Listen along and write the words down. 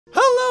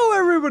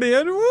everybody,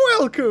 and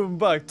welcome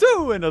back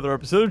to another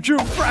episode of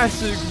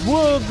Jurassic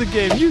World, the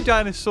game. New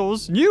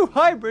dinosaurs, new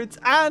hybrids,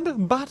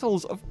 and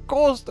battles, of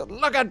course, to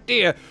look at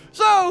deer.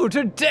 So,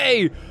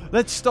 today,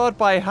 let's start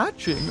by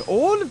hatching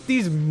all of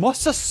these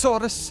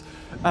Mosasaurus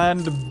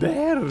and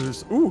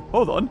bears. Ooh,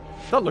 hold on.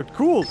 That looked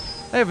cool.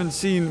 I haven't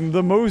seen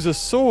the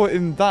Mosasaur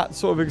in that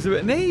sort of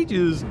exhibit in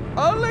ages.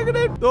 Oh, look at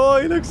it.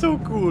 Oh, he looks so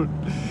cool.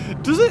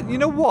 Does it, you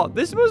know what?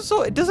 This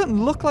Mosasaur, it doesn't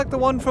look like the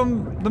one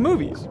from the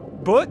movies.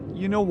 But,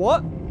 you know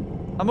what?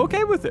 I'm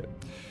okay with it.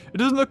 It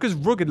doesn't look as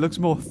rugged. It looks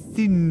more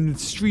thin,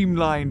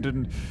 streamlined,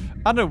 and...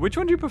 I don't know. Which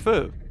one do you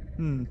prefer?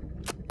 I don't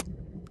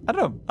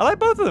know. I like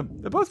both of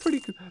them. They're both pretty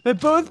cool. They're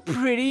both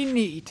pretty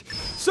neat.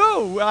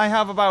 So, I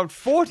have about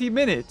 40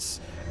 minutes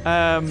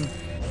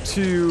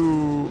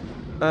to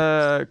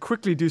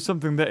quickly do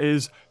something that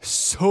is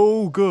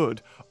so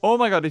good. Oh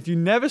my god, if you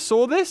never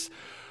saw this,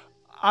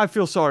 I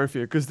feel sorry for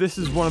you, because this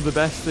is one of the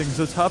best things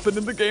that's happened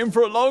in the game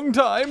for a long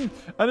time.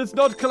 And it's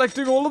not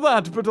collecting all of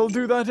that, but I'll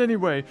do that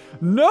anyway.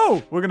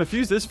 No! We're going to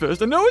fuse this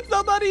first. And no, it's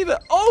not that either.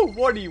 Oh,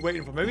 what are you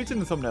waiting for? Maybe it's in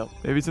the thumbnail.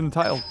 Maybe it's in the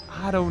title.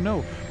 I don't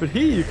know. But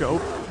here you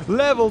go.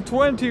 Level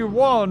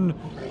 21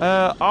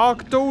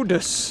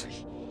 Arctodus.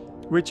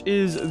 Which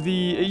is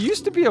the... It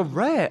used to be a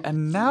rare,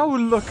 and now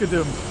look at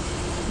him.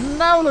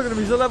 Now look at him.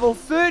 He's a level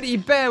 30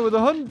 bear with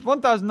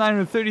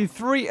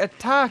 1,933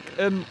 attack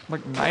and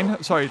like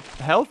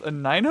health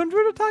and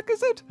 900 attack,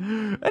 is it?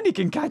 And he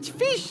can catch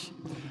fish.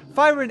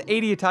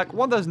 580 attack,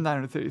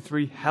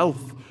 1,933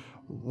 health.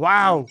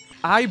 Wow.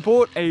 I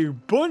bought a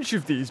bunch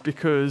of these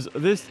because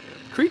this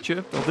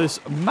creature, or this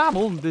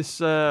mammal, this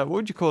what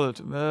would you call it?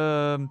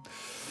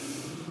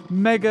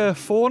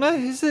 Megafauna?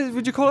 Is it?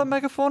 Would you call it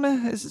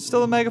megafauna? Is it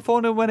still a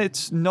megafauna when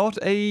it's not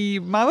a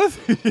mammoth?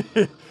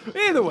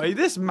 Either way,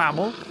 this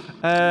mammal,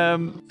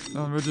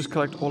 we'll just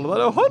collect all of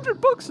that. 100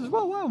 bucks as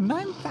well. Wow,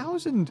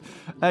 9,000.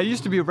 It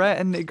used to be rare,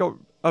 and it got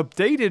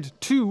updated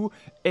to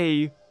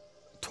a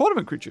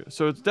tournament creature.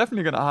 So it's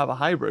definitely going to have a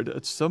hybrid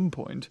at some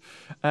point.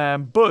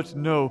 But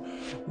no,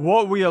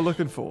 what we are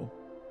looking for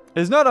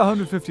is not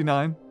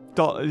 $159.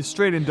 It's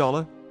straight in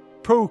dollar.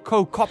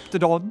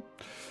 Prococoptodon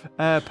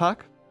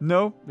pack.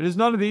 No, it is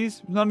none of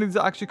these. None of these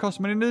that actually cost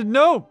money.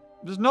 No,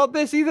 there's not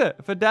this either.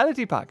 A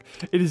Fidelity pack.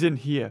 It is in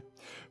here.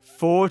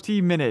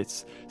 40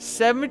 minutes.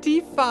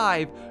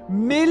 75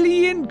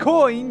 million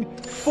coin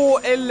for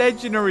a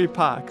legendary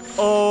pack.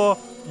 Are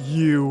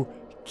you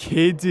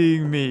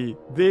kidding me?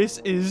 This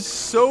is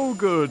so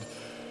good.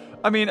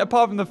 I mean,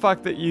 apart from the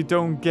fact that you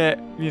don't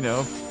get, you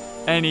know,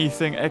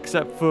 anything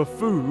except for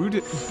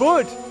food,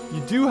 but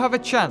you do have a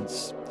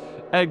chance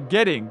at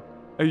getting...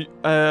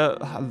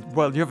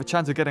 well, you have a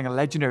chance of getting a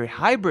legendary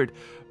hybrid,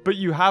 but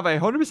you have a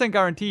 100%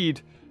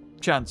 guaranteed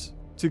chance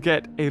to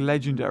get a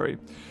legendary.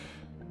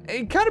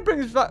 It kind of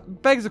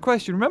begs the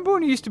question. Remember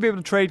when you used to be able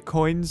to trade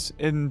coins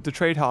in the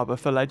trade harbor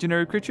for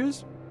legendary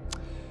creatures?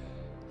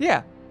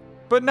 Yeah,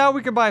 but now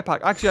we can buy a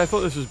pack. Actually, I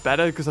thought this was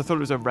better because I thought it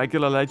was a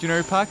regular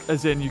legendary pack,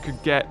 as in you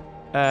could get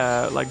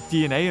like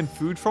DNA and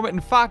food from it.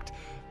 In fact,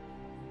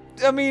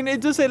 I mean,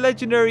 it does say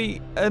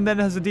legendary and then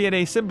it has a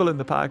DNA symbol in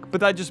the pack, but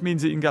that just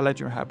means that you can get a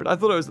legendary hybrid. I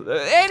thought it was...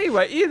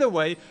 Anyway, either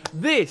way,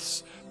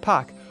 this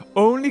pack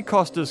only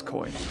cost us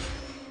coin.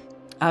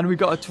 And we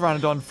got a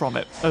Pteranodon from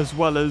it, as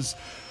well as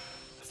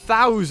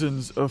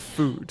thousands of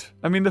food.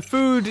 I mean, the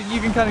food you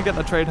can kind of get in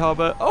the trade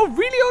harbor. Oh,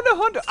 really? Only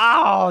 100?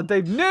 Ah,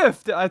 they've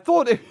nerfed it. I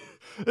thought it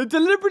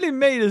deliberately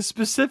made a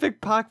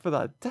specific pack for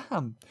that.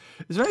 Damn.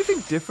 Is there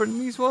anything different in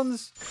these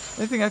ones?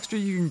 Anything extra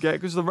you can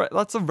get? Because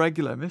that's a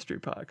regular mystery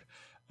pack.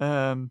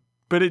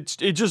 But it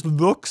just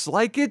looks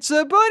like it's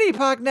a bunny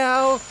pack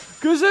now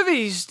because of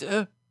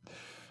Easter.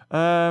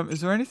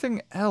 Is there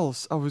anything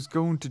else I was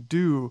going to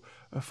do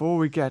before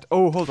we get...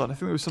 Oh, hold on. I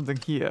think there was something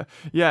here.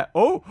 Yeah.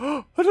 Oh,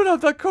 I don't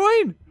have that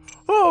coin.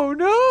 Oh,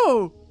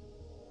 no.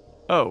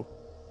 Oh.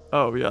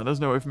 Oh, yeah. There's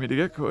no way for me to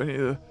get coin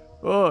either.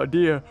 Oh,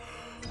 dear.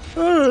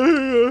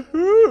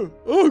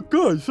 Oh,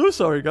 God. So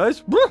sorry,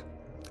 guys.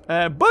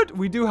 But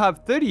we do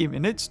have 30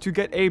 minutes to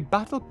get a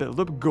Battle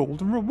Build-Up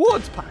Golden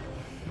Rewards pack.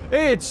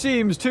 It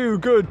seems too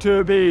good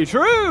to be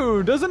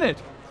true, doesn't it?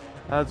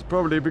 That's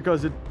probably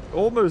because it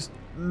almost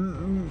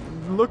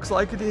looks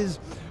like it is.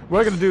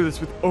 We're going to do this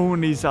with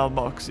only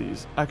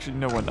Zalmoxes. Actually,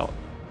 no, we're not.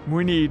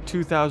 We need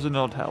 2,000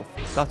 odd health.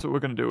 That's what we're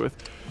going to do with.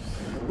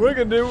 We're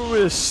going to do it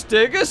with a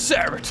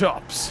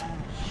Stegoceratops.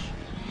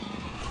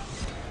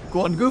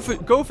 Go on, go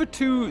for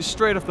 2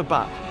 straight off the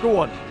bat. Go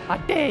on. I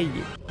dare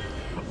you.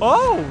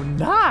 Oh,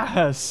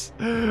 nice.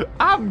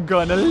 I'm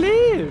going to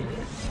live.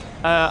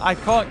 I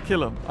can't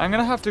kill him. I'm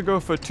going to have to go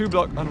for 2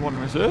 block and 1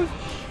 reserve.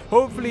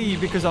 Hopefully,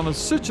 because I'm on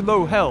such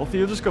low health,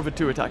 he'll just go for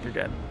 2 attack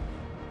again.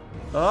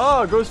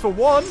 Oh, goes for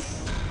 1.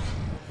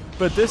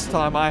 But this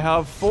time I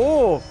have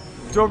 4.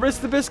 Do I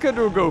risk the biscuit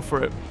or go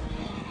for it?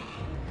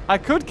 I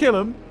could kill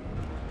him.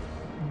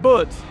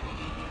 But...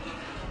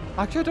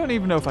 Actually, I don't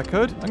even know if I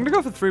could. I'm going to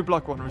go for 3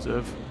 block 1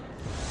 reserve.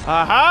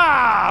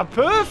 Aha!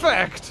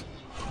 Perfect!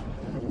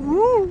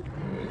 Woo!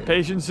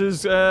 Patience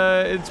is,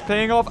 it's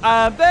paying off.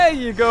 And there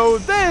you go.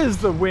 There's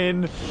the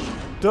win.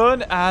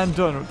 Done and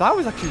done. That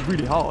was actually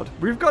really hard.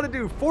 We've got to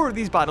do 4 of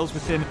these battles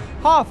within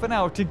half an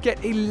hour to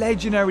get a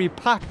legendary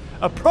pack.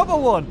 A proper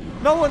one.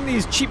 Not one of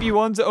these cheapy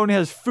ones that only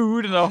has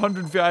food and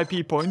 100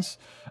 VIP points.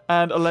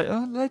 And the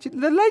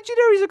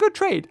legendary is a good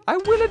trade. I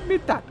will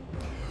admit that.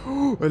 A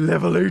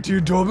level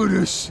 80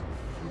 Indominus.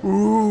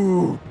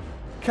 Ooh.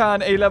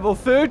 Can a level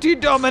 30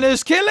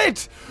 Dominus kill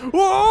it?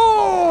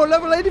 Whoa!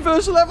 Level 80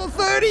 versus level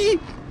 30.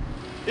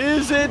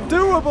 Is it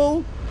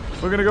doable?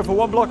 We're going to go for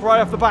 1 block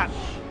right off the bat.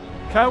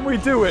 Can we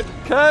do it?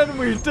 Can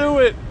we do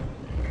it?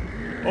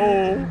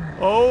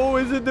 Oh,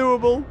 is it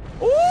doable?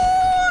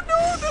 Oh,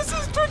 no, this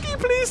is tricky.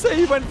 Please say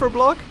he went for a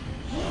block.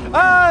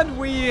 And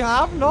we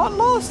have not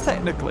lost,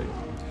 technically.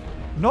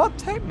 Not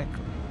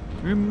technically.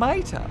 We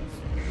might have.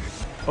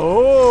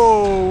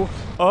 Oh,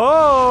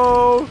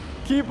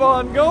 keep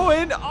on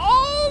going.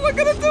 Oh, we're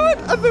going to do it.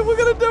 I think we're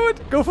going to do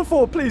it. Go for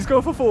 4, please.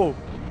 Go for 4.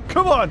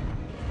 Come on.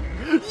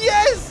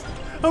 Yes.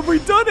 Have we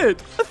done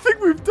it? I think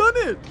we've done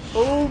it.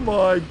 Oh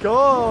my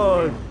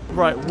god.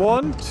 Right,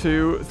 1,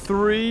 2,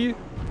 3.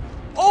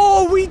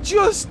 Oh, we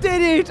just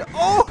did it.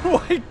 Oh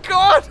my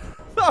god.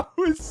 That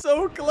was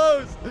so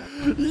close.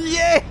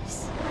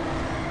 Yes.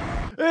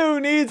 Who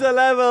needs a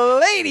level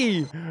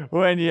 80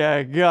 when you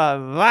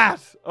got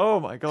that? Oh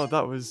my god,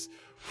 that was...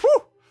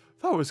 Whew,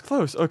 that was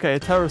close. Okay, a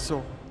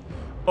pterosaur.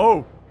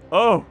 Oh.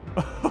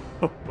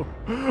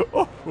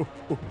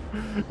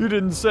 You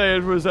didn't say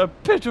it was a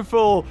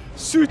pitiful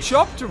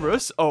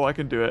Suchopterus. Oh, I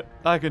can do it.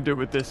 I can do it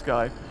with this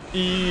guy.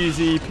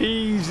 Easy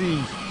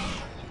peasy.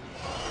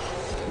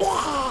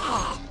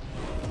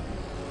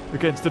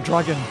 Against the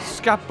dragon.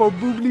 Scapo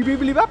boobly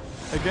boobly bap.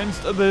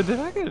 Against the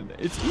dragon.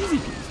 It's easy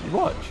peasy.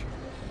 Watch.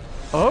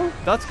 Oh,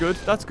 that's good.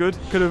 That's good.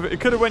 It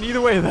could have went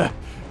either way there.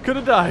 Could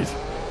have died.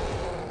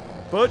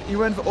 But he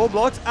went for all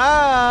blocks,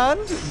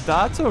 and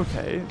that's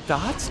okay.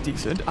 That's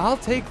decent. I'll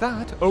take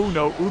that. Oh,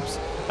 no. Oops.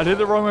 I did it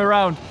the wrong way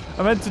around.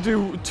 I meant to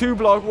do 2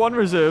 block, 1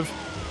 reserve.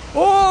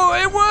 Oh,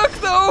 it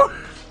worked, though.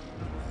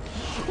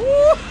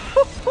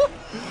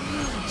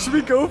 Should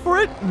we go for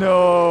it?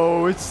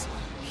 No, it's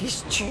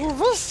too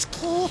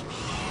risky.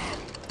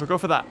 We'll go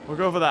for that. We'll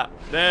go for that.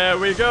 There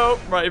we go.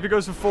 Right, if he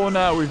goes for 4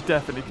 now, we've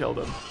definitely killed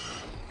him.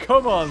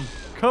 Come on.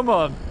 Come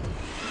on.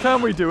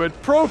 Can we do it?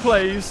 Pro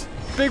plays.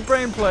 Big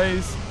brain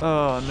plays.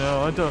 Oh,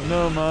 no. I don't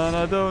know, man.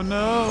 I don't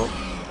know.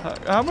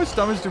 How much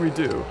damage do we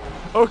do?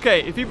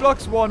 Okay, if he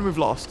blocks 1, we've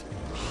lost.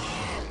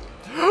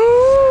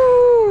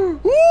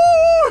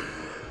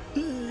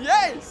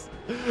 Yes!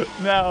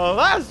 Now,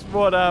 that's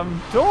what I'm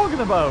talking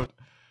about.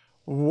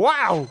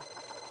 Wow.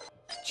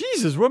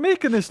 Jesus, we're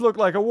making this look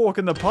like a walk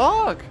in the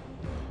park.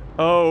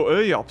 Oh,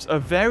 Uryops, a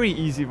very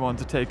easy one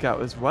to take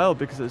out as well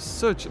because it's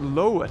such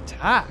low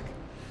attack.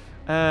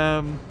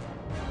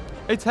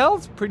 Its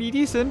health's pretty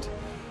decent.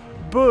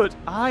 But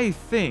I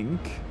think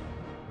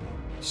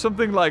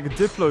something like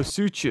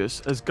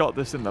Diplosuchus has got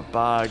this in the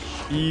bag.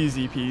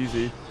 Easy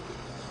peasy.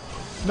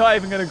 Not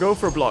even going to go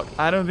for a block.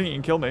 I don't think he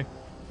can kill me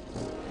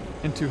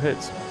in 2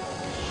 hits.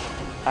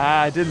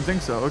 I didn't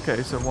think so.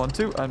 Okay, so 1,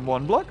 2, and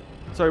 1 block.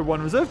 Sorry,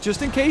 1 reserve.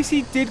 Just in case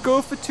he did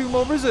go for 2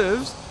 more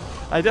reserves.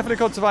 I definitely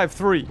can't survive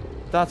 3.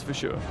 That's for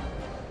sure.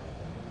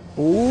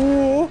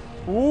 Ooh.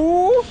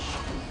 Ooh.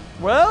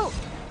 Well,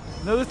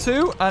 another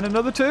 2 and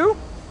another 2.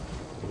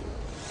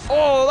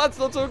 Oh, that's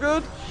not so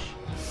good.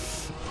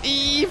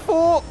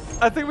 E4.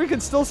 I think we can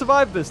still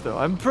survive this, though.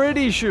 I'm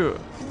pretty sure.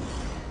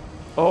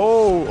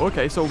 Oh,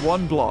 okay. So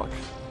 1 block.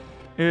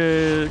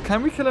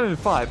 Can we kill him in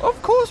 5?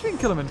 Of course we can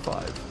kill him in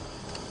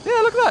 5. Yeah,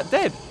 look at that.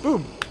 Dead.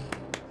 Boom.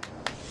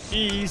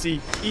 Easy.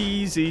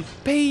 Easy.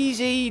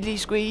 Peasy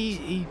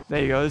squeezy.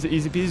 There you go. There's an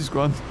easy peasy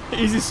squad.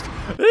 Easy.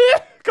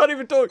 Can't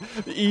even talk.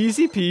 The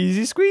easy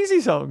peasy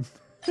squeezy song.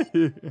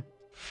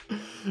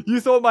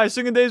 You thought my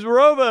singing days were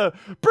over.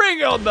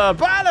 Bring on the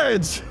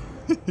ballads.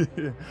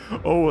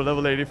 Oh,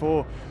 level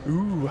 84.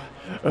 Ooh.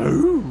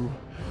 Oh.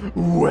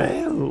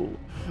 Well.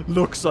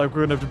 Looks like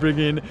we're going to have to bring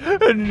in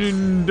an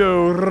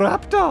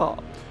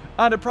Indoraptor.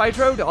 And a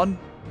Prytrodon.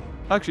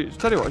 Actually,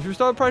 tell you what. Should we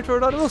start with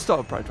Prytrodon? We'll start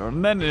with Prytrodon.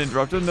 And then an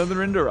Indoraptor, another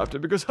Indoraptor.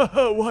 Because,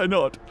 why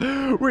not?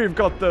 We've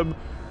got them.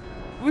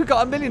 We've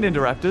got a million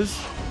Indoraptors.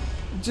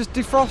 Just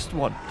defrost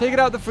one. Take it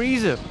out the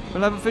freezer.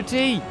 We'll have it for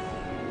tea.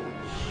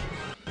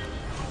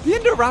 The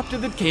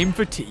Indoraptor that came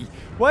for tea.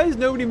 Why has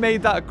nobody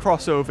made that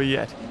crossover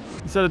yet?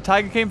 Instead of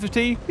Tiger came for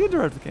tea, the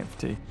Indoraptor came for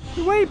tea. It'd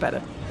be way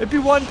better. It'd be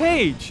 1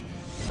 page.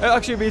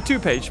 Actually, it'd be a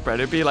 2-page spread.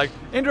 It'd be like,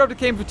 Indoraptor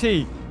came for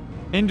tea.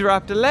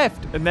 Indoraptor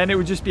left. And then it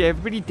would just be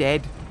everybody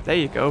dead. There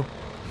you go.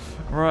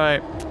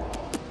 Right.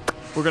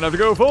 We're going to have to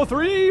go for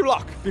 3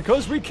 block.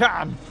 Because we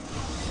can.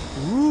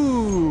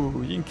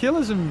 Ooh. You can kill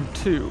us in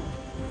 2.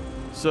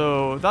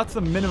 So that's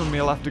the minimum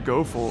you'll have to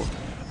go for.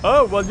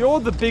 Oh, well,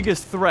 you're the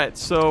biggest threat,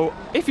 so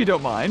if you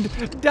don't mind,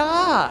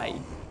 die.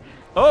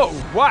 Oh,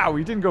 wow,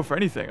 he didn't go for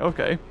anything.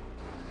 Okay.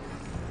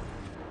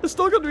 There's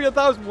still going to be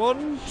 1,000.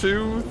 1,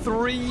 2,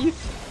 3.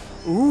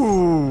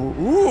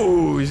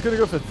 Ooh, he's going to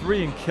go for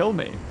 3 and kill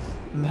me.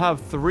 And have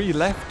 3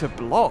 left to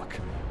block.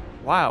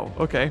 Wow,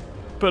 okay.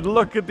 But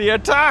look at the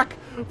attack.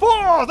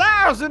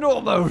 4,000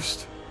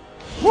 almost.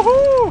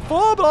 Woohoo!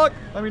 4 block!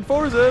 I mean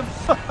 4 reserve.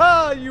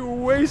 Haha, you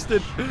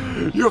wasted.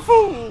 You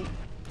fool!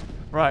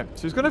 Right,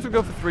 so he's going to have to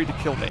go for 3 to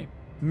kill me.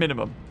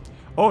 Minimum.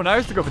 Oh, now he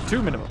has to go for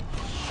 2 minimum.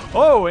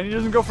 Oh, and he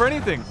doesn't go for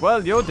anything.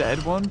 Well, you're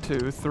dead. 1,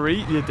 2,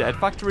 3. You're dead.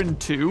 Factor in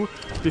 2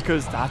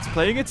 because that's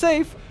playing it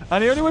safe.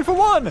 And he only went for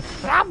 1.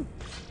 Bam!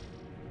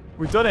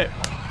 We've done it.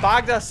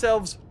 Bagged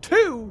ourselves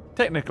 2,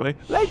 technically,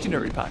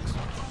 legendary packs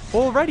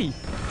already.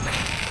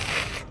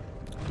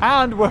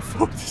 And we're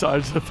fucked. Sorry, I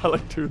just felt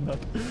like doing that.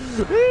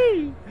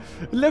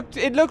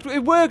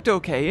 It worked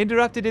okay.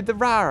 Interrupted did the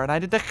rar and I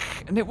did the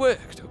and it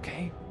worked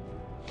okay.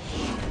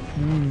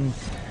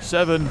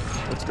 7.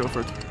 Let's go for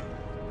it.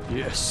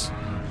 Yes.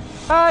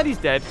 And he's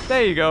dead.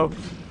 There you go.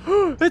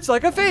 It's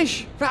like a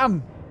fish.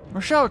 Bam. Or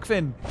shark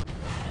fin.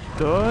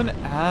 Done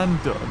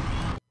and done.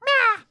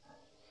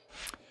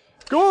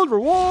 Gold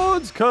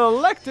rewards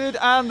collected,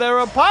 and they're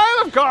a pile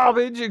of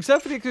garbage,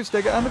 except for the extra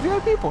sticker and the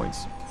VIP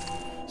points.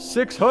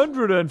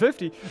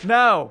 650.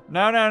 Now.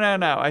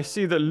 I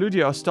see that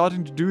Ludia are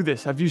starting to do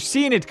this. Have you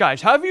seen it,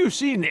 guys? Have you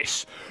seen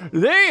this?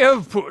 They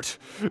have put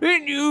a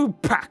new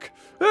pack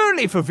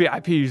only for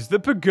VIPs, the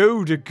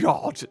Pagoda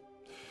God.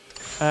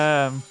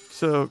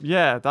 So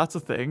yeah, that's a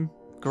thing.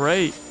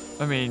 Great.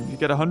 I mean, you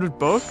get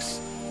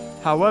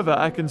 $100. However,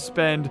 I can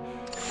spend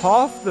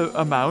half the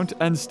amount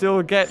and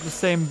still get the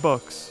same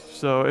bucks.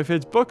 So if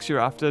it's books you're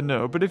after,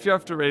 no. But if you're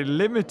after a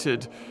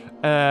limited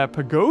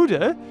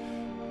pagoda,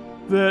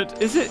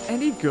 is it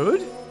any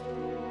good?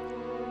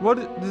 What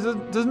it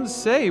doesn't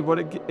say what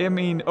it. I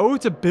mean, oh,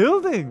 it's a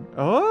building.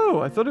 Oh,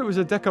 I thought it was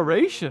a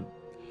decoration.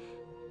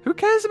 Who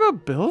cares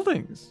about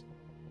buildings?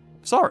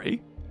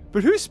 Sorry,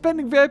 but who's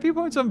spending VIP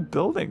points on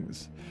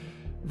buildings?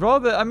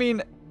 Rather, I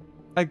mean,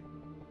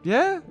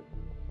 yeah.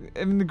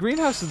 I mean, the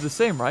greenhouse is the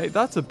same, right?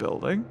 That's a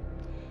building.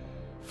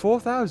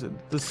 4,000.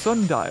 The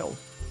sundial.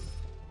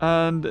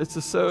 And it's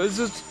just,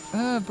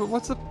 but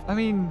what's the, I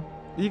mean,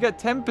 you get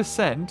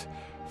 10%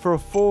 for a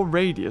 4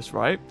 radius,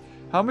 right?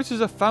 How much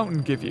does a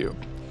fountain give you?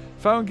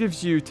 Fountain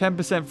gives you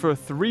 10% for a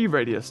 3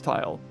 radius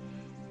tile,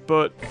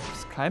 but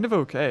it's kind of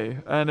okay.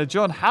 And a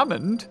John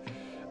Hammond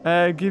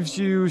gives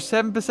you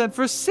 7%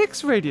 for a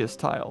 6 radius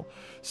tile.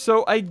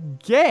 So I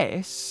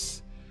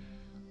guess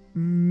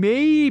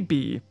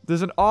maybe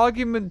there's an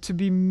argument to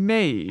be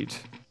made.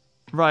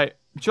 Right,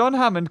 John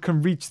Hammond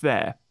can reach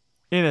there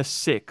in a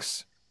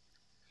 6.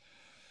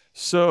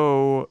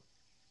 So,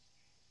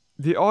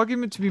 the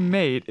argument to be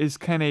made is,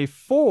 can a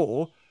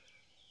 4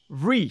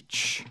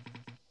 reach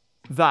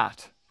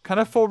that? Can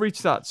a 4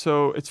 reach that?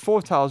 So, it's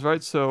 4 tiles,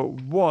 right? So,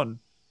 1,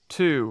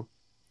 2,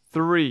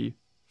 3,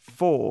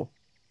 4.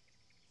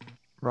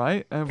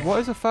 Right? And what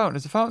is a fountain?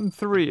 Is a fountain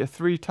 3 a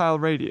 3 tile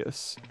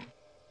radius?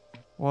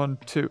 1,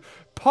 2.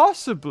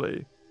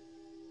 Possibly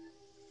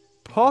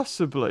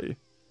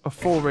a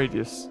 4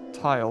 radius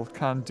tile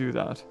can do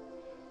that.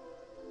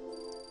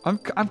 I'm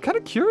kind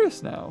of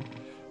curious now.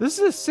 This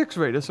is a 6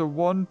 radius, so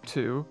 1,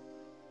 2.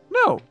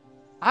 No,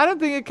 I don't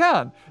think it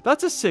can.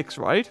 That's a 6,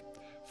 right?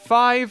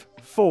 5,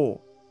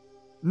 4.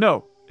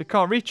 No, it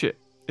can't reach it.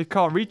 It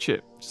can't reach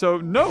it. So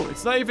no,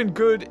 it's not even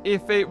good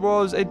if it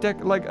was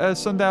a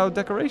sundial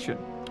decoration.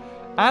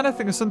 And I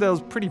think a sundial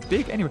is pretty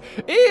big anyway.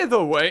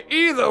 Either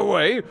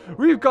way,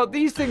 we've got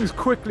these things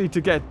quickly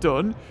to get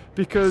done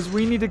because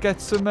we need to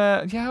get some.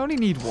 Yeah, I only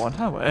need 1.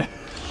 However,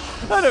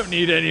 I don't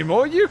need any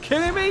more. You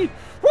kidding me?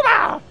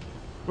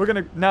 We're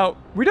gonna now.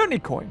 We don't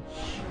need coin.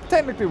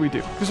 Technically, we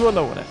do because we're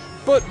low on it.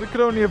 But we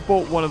could only have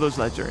bought 1 of those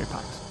legendary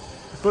packs.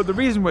 But the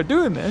reason we're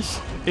doing this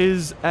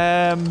is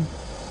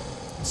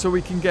so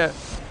we can get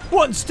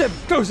 1 step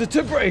closer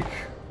to break.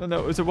 Oh,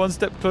 no, it's a 1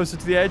 step closer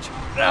to the edge.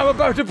 Now I'm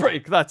about to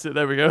break. That's it.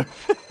 There we go.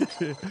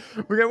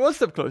 We get 1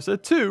 step closer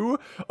to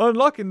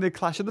unlocking the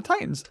Clash of the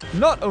Titans.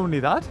 Not only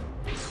that,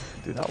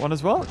 do that one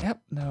as well.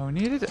 Yep, no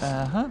needed.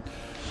 Not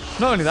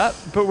only that,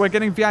 but we're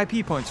getting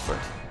VIP points for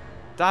it.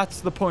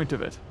 That's the point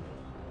of it.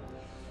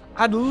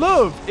 I'd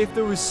love if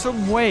there was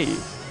some way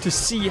to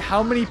see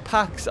how many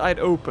packs I'd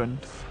opened,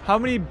 how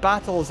many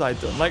battles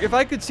I'd done. Like, if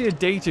I could see a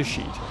data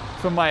sheet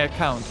from my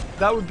account,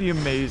 that would be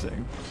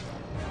amazing.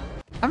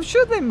 I'm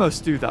sure they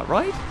must do that,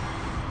 right?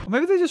 Or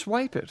maybe they just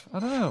wipe it. I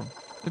don't know.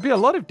 It'd be a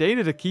lot of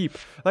data to keep.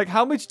 Like,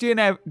 how much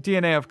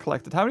DNA I've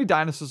collected, how many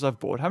dinosaurs I've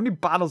bought, how many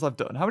battles I've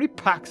done, how many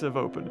packs I've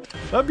opened.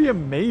 That'd be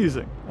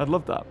amazing. I'd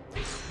love that.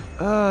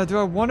 Do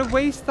I want to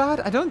waste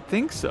that? I don't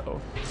think so.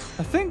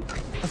 I think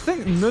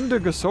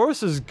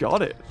Nundagosaurus has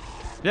got it.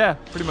 Yeah,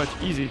 pretty much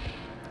easy.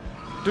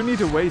 Don't need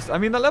to waste. I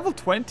mean, that level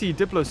 20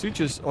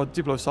 Diplosaucus or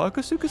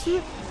Diplosaucus,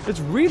 it's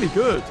really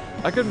good.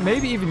 I could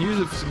maybe even use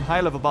it for some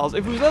high level battles.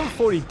 If it was level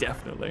 40,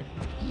 definitely.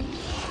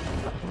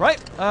 Right,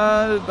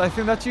 I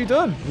think that's you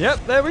done.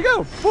 Yep, there we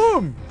go.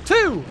 Boom,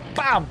 2,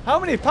 bam. How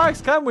many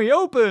packs can we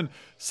open?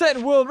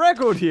 Setting world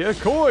record here.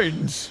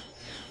 Coins.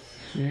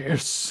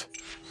 Yes.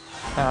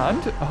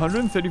 And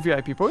 130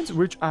 VIP points,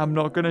 which I'm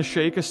not going to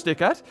shake a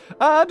stick at.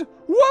 And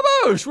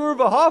whoosh, we're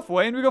over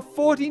halfway and we've got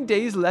 14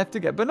 days left to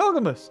get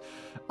monogamous.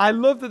 I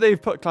love that they've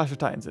put Clash of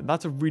Titans in.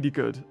 That's a really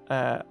good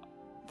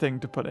thing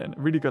to put in.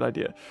 Really good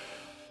idea.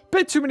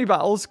 Bit too many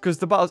battles, because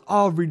the battles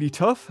are really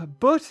tough,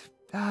 but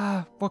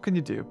what can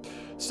you do?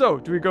 So,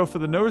 do we go for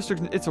the no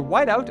restriction? It's a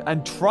whiteout,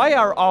 and try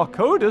our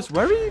Arcodus.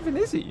 Where even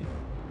is he?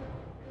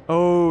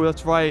 Oh,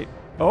 that's right.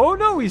 Oh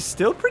no, he's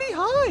still pretty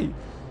high.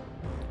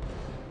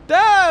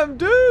 Damn,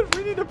 dude,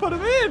 we need to put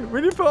him in.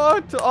 We need to put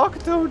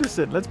Arcodus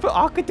in. Let's put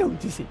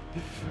Arcodus in.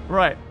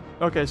 Right.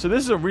 Okay, so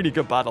this is a really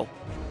good battle.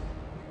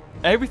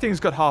 Everything's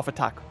got half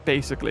attack,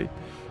 basically.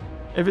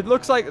 If it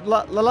looks like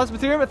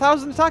Lasmatherium,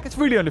 1,000 attack, it's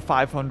really only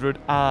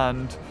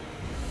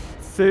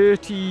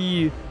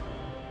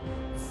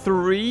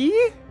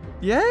 533?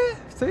 Yeah,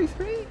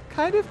 33?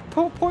 Kind of,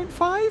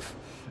 0.5?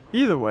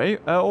 Either way,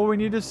 all we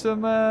need is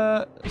some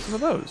of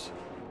those.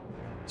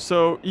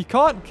 So, he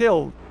can't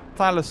kill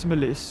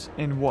Thalasmalis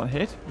in one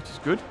hit, which is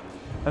good.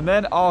 And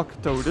then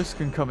Arctodus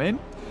can come in.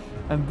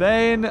 And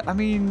then, I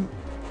mean,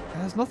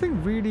 there's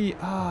nothing really...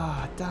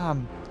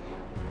 damn.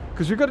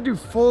 Because we've got to do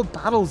 4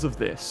 battles of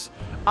this.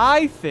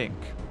 I think...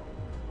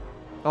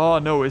 Oh,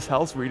 no, his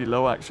health's really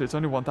low, actually. It's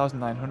only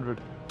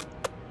 1,900.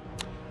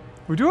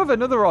 We do have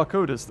another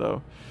Arcodus,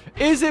 though.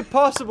 Is it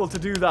possible to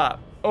do that?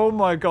 Oh,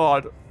 my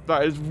God.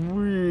 That is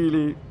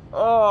really...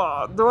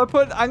 Oh, do I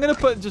put... I'm going to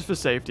put it just for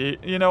safety.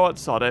 You know what?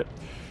 Sod it.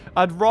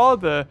 I'd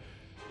rather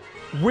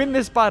win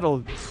this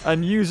battle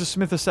and use a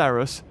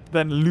Smithosaurus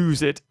than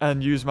lose it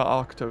and use my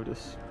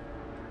Arctodus.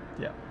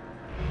 Yeah.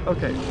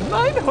 Okay.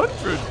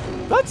 900!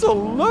 That's a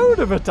load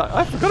of attack.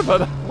 I forgot about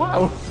that.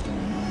 Wow.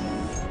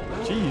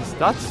 Jeez,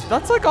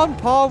 that's like on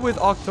par with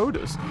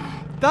Arctodus.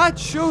 That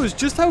shows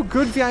just how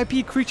good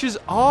VIP creatures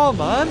are,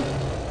 man.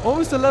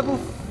 Almost a level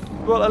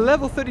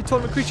 30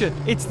 tournament creature.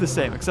 It's the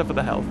same, except for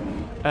the health.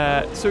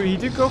 So he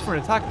did go for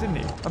an attack, didn't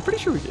he? I'm pretty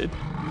sure he did.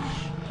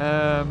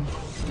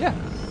 Yeah,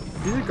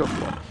 he did go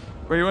for one.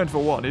 Well, he went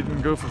for one. He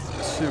didn't go for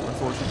 2,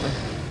 unfortunately.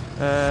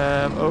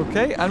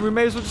 Okay, and we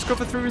may as well just go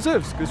for 3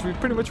 reserves, because we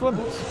pretty much won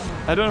this.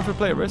 I don't know if we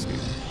play it risky.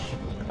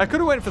 I could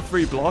have went for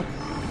 3 block,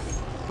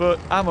 but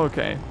I'm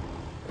okay.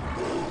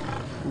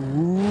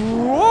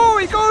 Whoa,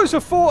 he goes for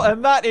 4,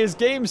 and that is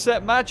game,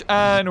 set, match,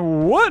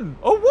 and 1.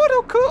 Oh, what?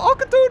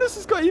 Arctodus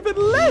has got even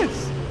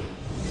less.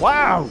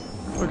 Wow.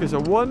 Okay, so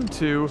 1,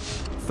 2,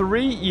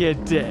 3, you're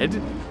dead.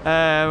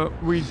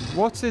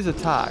 What's his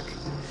attack?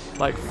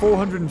 Like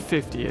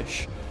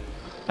 450-ish.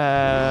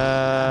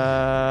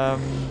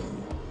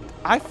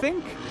 I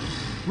think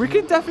we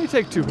can definitely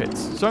take 2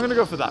 hits. So I'm going to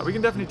go for that. We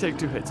can definitely take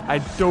 2 hits. I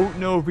don't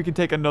know if we can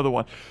take another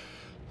one.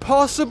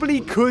 Possibly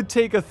could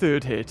take a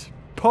 3rd hit.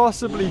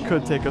 Possibly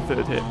could take a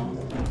 3rd hit.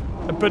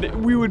 But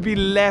we would be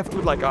left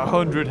with like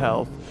 100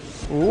 health.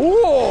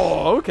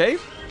 Oh, okay.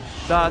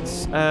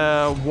 That's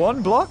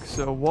 1 block.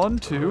 So 1,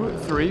 2,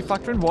 3,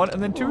 factor in 1,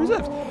 and then 2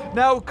 reserves.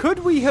 Now, could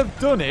we have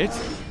done it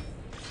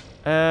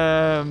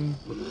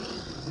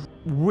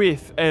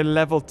with a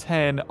level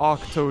 10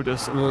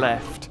 Arctodus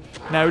left?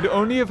 Now, it would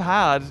only have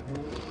had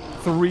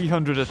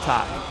 300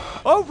 attack.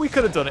 Oh, we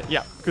could have done it,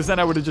 yeah, because then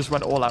I would have just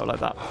went all out like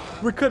that.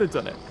 We could have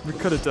done it. We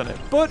could have done it.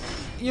 But,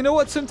 you know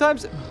what?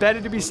 Sometimes,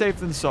 better to be safe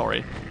than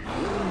sorry.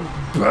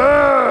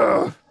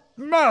 Bear!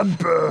 Man,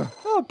 bear!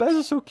 Oh, bears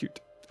are so cute.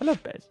 I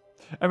love bears.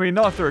 I mean,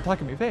 not if they're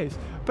attacking my face,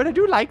 but I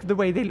do like the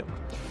way they look.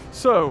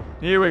 So,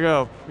 here we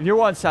go. You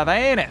want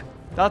Savannah.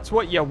 That's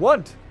what you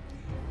want.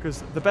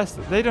 Because the best,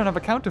 they don't have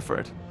a counter for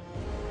it.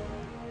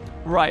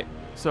 Right,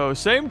 so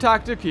same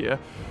tactic here.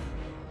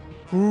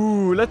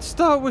 Ooh, let's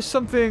start with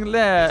something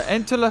there.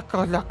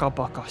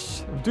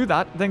 Entelacalacabacus. Do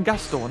that, then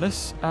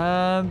Gastornis,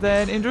 and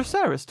then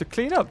Indrosaurus to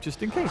clean up,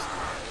 just in case.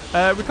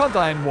 We can't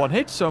die in 1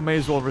 hit, so may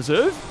as well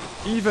reserve.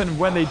 Even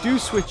when they do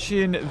switch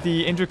in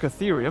the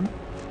Indricotherium.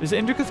 Is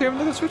it Indricotherium they're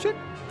going to switch in?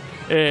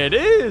 It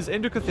is!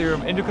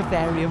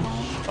 Indricotherium.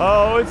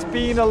 Oh, it's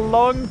been a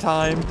long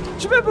time. Do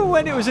you remember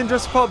when it was in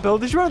Jurassic Park build?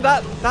 Did you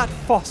remember that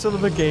fossil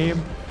of a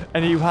game?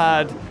 And you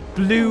had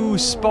blue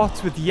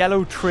spots with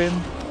yellow trim.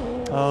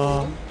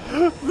 Oh,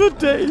 the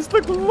days,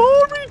 the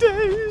glory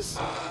days.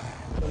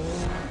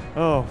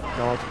 Oh,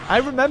 God. I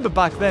remember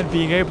back then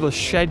being able to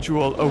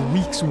schedule a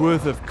week's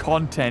worth of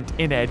content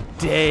in a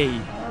day.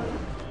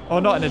 Oh,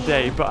 not in a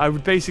day, but I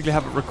would basically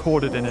have it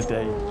recorded in a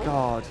day.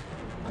 God.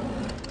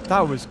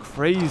 That was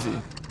crazy.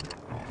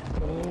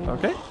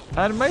 Okay.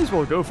 And may as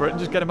well go for it and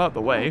just get him out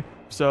the way.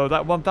 So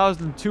that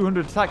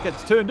 1,200 attack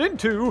gets turned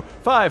into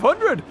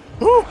 500.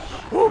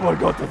 Oh my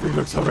God, that thing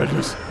looks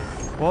horrendous.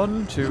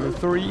 1, 2,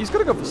 3. He's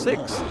going to go for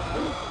 6.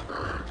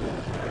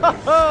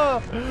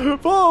 Ha!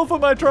 Fall for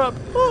my trap.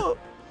 Oh.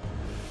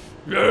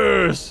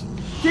 Yes.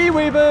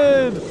 Kiwi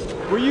bird.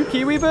 Were you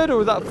Kiwi bird or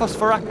was that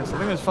Phosphoracus? I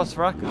think it was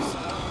Phosphoracus.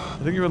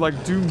 I think you were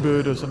like Doom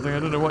bird or something. I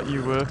don't know what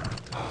you were.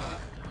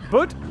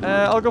 But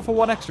I'll go for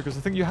 1 extra because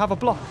I think you have a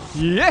block.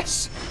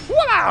 Yes!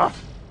 Voila!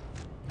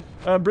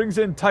 Brings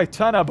in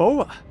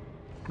Titanoboa.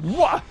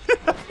 What?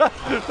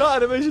 That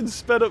animation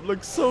sped up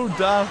looks so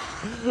daft.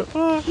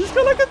 Oh, he's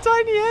got like a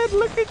tiny head.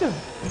 Look at him.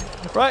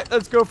 Right,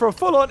 let's go for a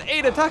full-on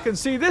 8 attack and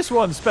see this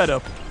one sped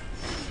up.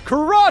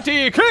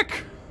 Karate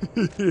kick!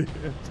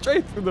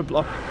 Straight through the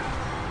block.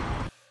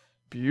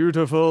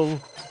 Beautiful.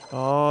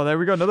 Oh, there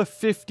we go. Another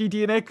 50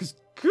 DNA. Because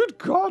good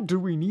God, do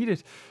we need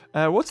it?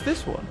 What's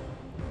this one?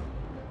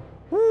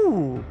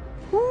 Ooh.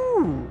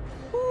 Ooh.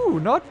 Ooh,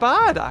 not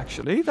bad,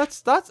 actually.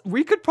 That's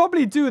we could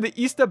probably do the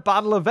Easter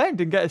battle event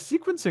and get a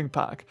sequencing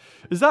pack.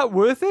 Is that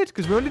worth it?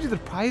 Because we only do the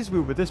prize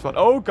wheel with this one.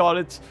 Oh, God,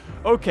 it's...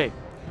 Okay.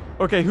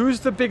 Okay, who's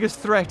the biggest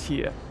threat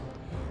here?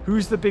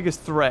 Who's the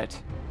biggest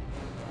threat?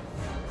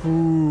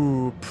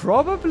 Ooh,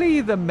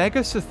 probably the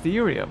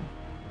Megacytherium.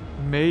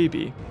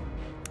 Maybe.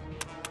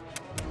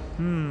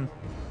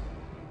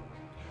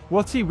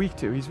 What's he weak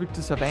to? He's weak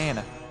to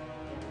Savannah.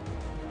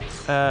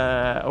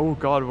 Oh,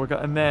 God, we're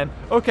going... And then...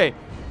 Okay.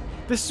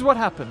 This is what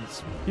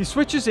happens. He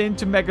switches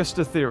into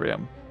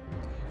Megacytherium.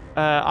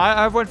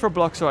 I've went for a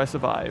block, so I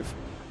survive.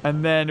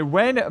 And then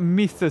when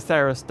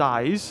Mythotheris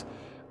dies,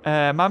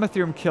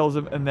 Mammotherium kills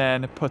him and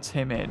then puts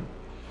him in.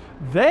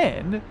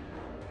 Then...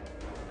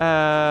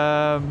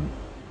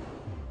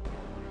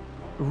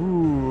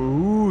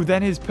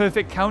 then his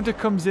perfect counter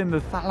comes in,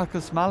 the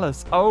Thalacus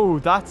Malus. Oh,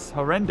 that's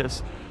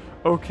horrendous.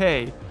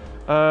 Okay.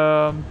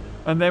 And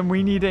then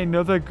we need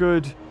another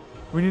good...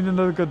 We need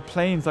another good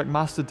planes like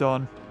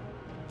Mastodon.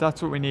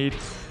 That's what we need.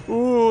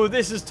 Ooh,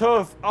 this is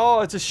tough.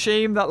 Oh, it's a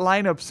shame that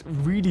lineup's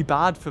really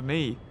bad for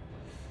me.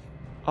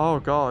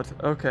 Oh, God.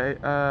 Okay.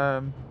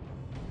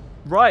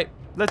 Right.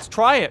 Let's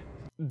try it.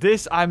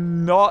 This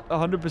I'm not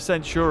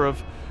 100% sure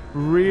of.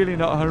 Really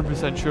not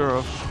 100% sure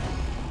of.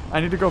 I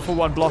need to go for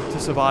one block to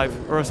survive,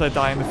 or else I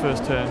die in the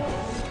first turn.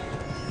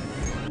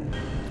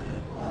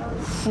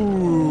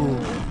 Ooh.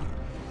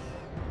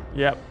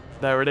 Yep.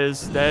 There it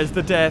is. There's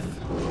the death.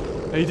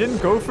 He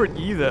didn't go for it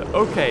either.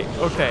 Okay.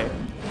 Okay.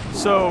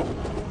 So,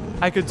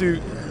 I could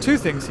do two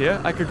things here.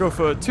 I could go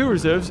for 2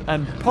 reserves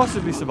and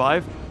possibly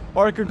survive,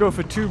 or I could go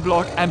for 2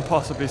 block and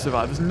possibly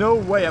survive. There's no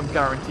way I'm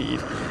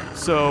guaranteed.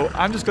 So,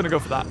 I'm just going to go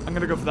for that. I'm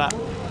going to go for that.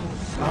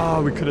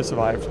 Oh, we could have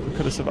survived. We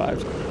could have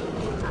survived.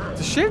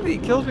 It's a shame that he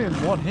kills me in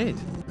one hit.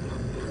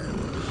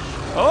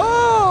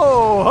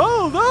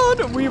 Oh, hold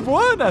on. We've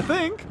won, I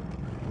think.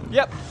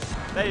 Yep.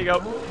 There you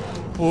go.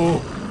 Oh,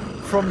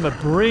 from the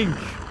brink.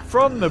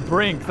 From the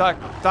brink.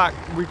 That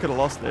we could have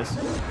lost this.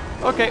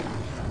 Okay.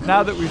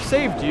 Now that we've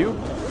saved you,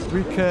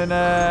 we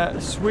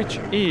can switch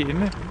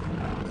in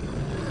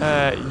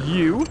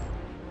you.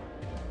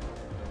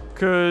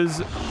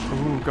 Because,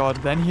 oh, God,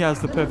 then he has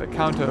the perfect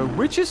counter,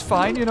 which is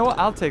fine. You know what?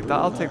 I'll take that.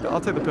 I'll take that.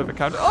 I'll take the perfect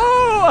counter.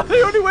 Oh,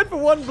 I only went for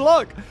 1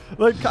 block.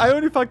 Like, I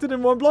only factored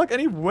in 1 block,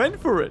 and he went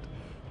for it.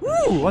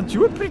 Ooh, aren't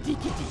you a pretty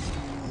kitty?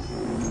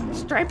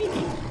 Stripey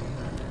kitty.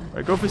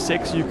 Right, go for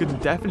 6. You can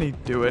definitely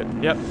do it.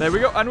 Yep, there we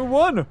go. And we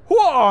won.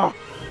 Whoa!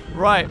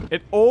 Right,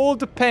 it all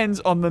depends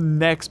on the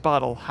next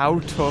battle, how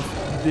tough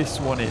this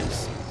one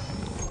is.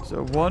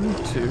 So 1,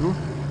 2.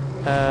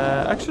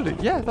 Actually,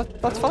 yeah,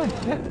 that's fine.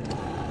 Yeah,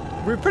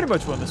 we've pretty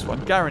much won this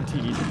one,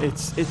 guaranteed.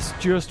 It's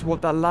just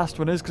what that last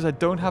one is, because I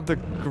don't have the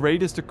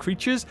greatest of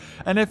creatures,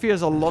 and if he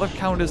has a lot of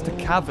counters to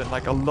Cavern,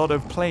 like a lot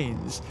of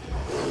planes.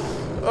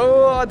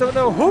 Oh, I don't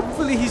know.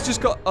 Hopefully he's just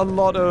got a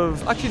lot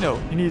of... Actually, no,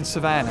 he needs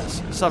Savannah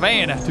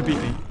to beat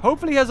me.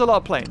 Hopefully he has a lot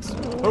of planes.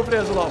 Hopefully he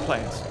has a lot of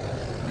planes.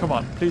 Come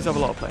on, please have a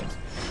lot of planes.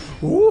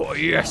 Oh,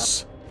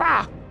 yes.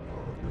 Ah.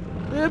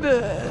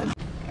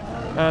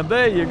 And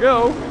there you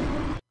go.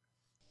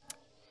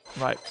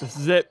 Right, this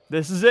is it.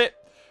 This is it.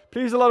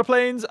 Please, a lot of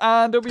planes,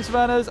 and don't be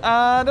Savannahs,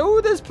 and...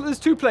 Oh, there's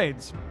 2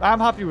 planes.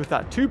 I'm happy with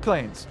that. 2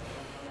 planes.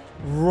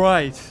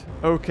 Right.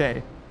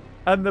 Okay.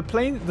 And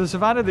the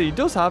Savannah that he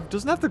does have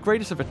doesn't have the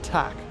greatest of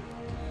attack.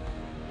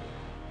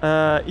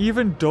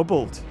 Even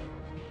doubled.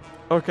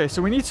 Okay,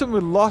 so we need something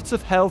with lots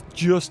of health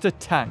just to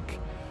tank.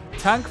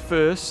 Tank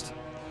first.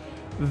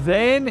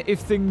 Then,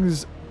 if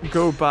things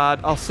go bad,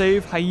 I'll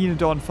save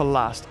Hyenodon for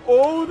last.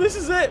 Oh, this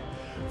is it.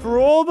 For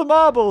all the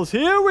marbles.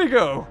 Here we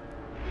go.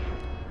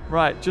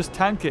 Right, just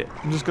tank it.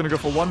 I'm just going to go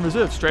for 1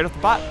 reserve straight off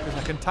the bat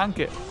because I can tank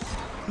it.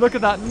 Look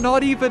at that.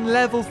 Not even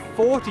level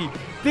 40.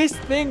 This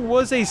thing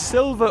was a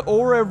silver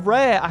or a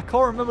rare. I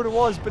can't remember what it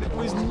was, but it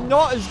was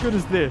not as good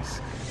as this.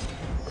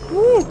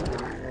 Woo!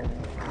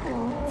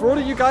 For all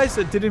of you guys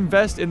that did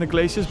invest in the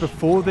glaciers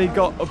before they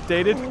got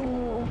updated,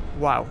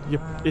 wow,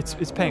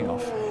 it's paying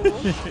off.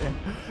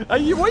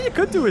 What you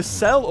could do is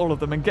sell all of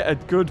them and get a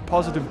good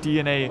positive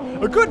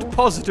DNA, a good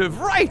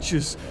positive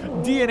righteous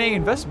DNA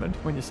investment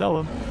when you sell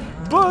them.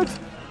 But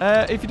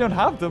if you don't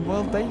have them,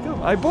 well, there you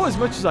go. I bought as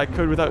much as I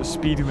could without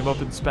speeding them up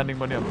and spending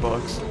money on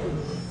bugs.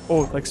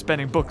 Or, like,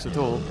 spending bucks at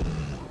all.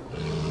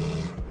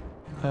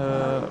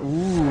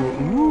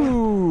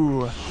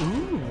 Ooh.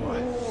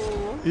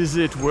 Is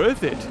it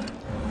worth it?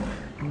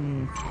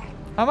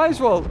 I might as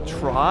well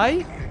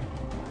try.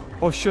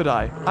 Or should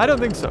I? I don't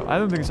think so. I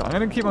don't think so. I'm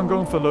going to keep on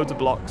going for loads of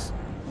blocks.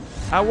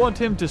 I want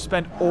him to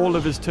spend all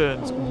of his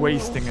turns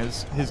wasting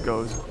his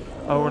goes.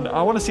 I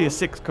want to see a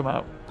 6 come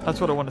out. That's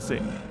what I want to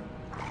see.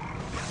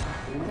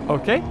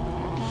 Okay.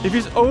 If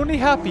he's only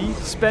happy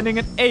spending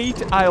an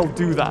 8, I'll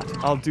do that.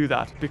 I'll do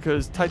that.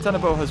 Because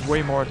Titanoboa has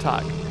way more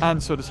attack.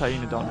 And so does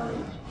Hyenodon.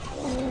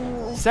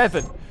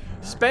 7.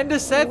 Spend a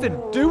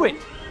 7. Do it.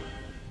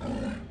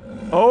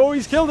 Oh,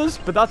 he's killed us.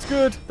 But that's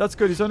good. That's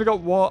good. He's only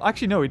got 1.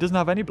 Actually, no. He doesn't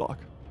have any block.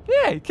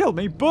 Yeah, he killed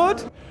me,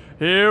 but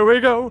here we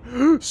go.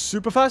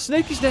 Super fast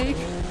snakey snake.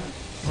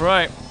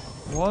 Right.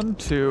 1,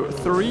 2,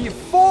 3,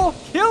 4.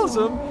 Kills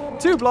him.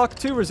 2 block,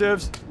 2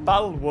 reserves.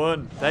 Battle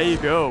 1. There you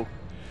go.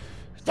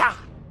 Yeah.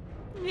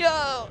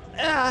 Yo.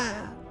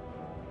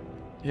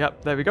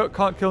 Yep, there we go.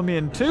 Can't kill me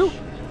in 2.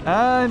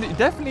 And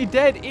definitely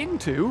dead in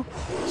 2.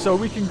 So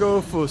we can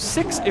go for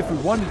 6 if we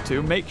wanted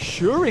to. Making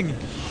sure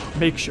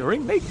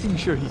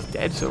he's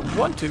dead. So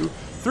 1, 2,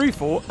 3,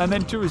 4, and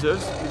then 2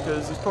 reserves,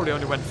 because he's probably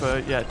only went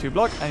for, 2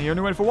 block, and he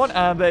only went for 1,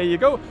 and there you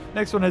go.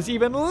 Next one has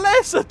even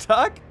less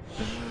attack.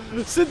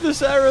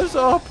 Synthesaurus,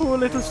 oh, poor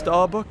little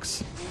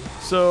Starbucks.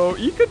 So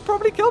he could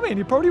probably kill me, and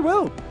he probably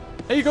will.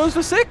 And he goes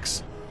for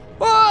 6.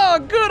 Oh,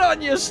 good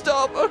on you,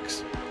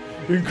 Starbucks.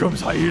 In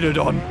comes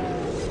Hyaenodon,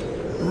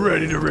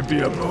 ready to rip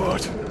you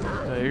apart.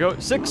 There you go,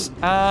 6,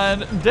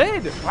 and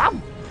dead.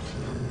 Wham.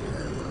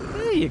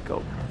 There you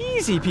go,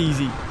 easy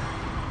peasy.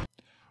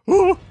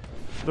 Oh.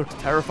 Looks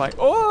terrifying.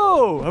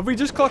 Oh, have we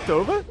just clocked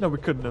over? No, we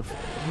couldn't have.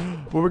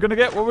 What are we gonna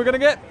get? What are we gonna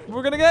get? What are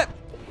we gonna get?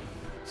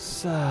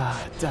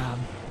 Damn.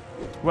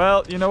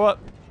 Well, you know what?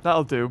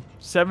 That'll do.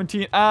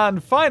 17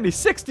 and finally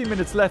 60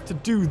 minutes left to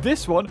do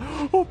this one.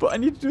 Oh, but I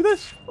need to do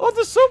this. Oh,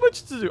 there's so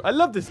much to do. I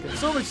love this game.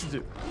 So much to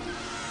do.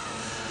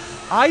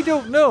 I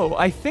don't know.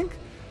 I think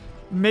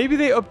maybe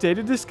they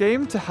updated this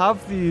game to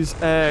have these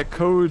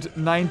code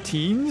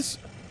 19s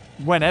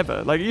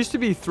whenever. Like, it used to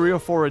be 3 or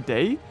 4 a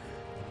day.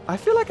 I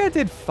feel like I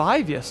did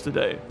 5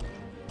 yesterday.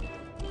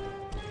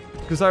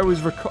 Because I was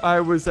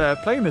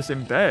playing this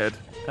in bed.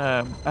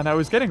 And I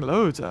was getting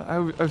loads. I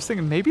was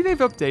thinking maybe they've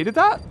updated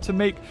that to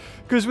make...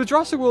 Because with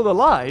Jurassic World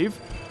Alive,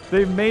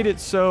 they've made it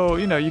so,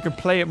 you know, you can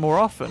play it more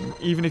often.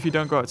 Even if you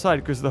don't go outside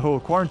because of the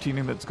whole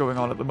quarantining that's going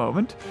on at the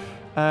moment.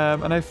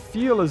 And I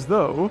feel as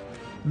though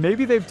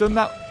maybe they've done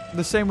that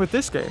the same with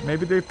this game.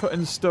 Maybe they've put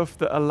in stuff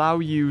that allow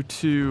you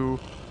to...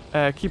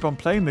 keep on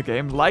playing the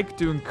game, like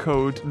doing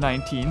code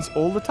 19s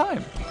all the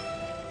time.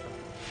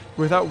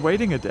 Without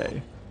waiting a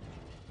day.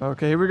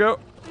 Okay, here we go.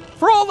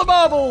 For all the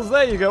marbles!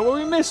 There you go. Well,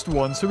 we missed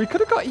one, so we could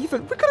have got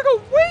even... We could have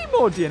got way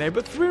more DNA,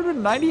 but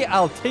 390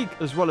 I'll take,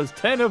 as well as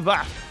 10 of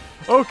that.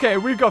 Okay,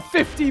 we've got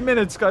 50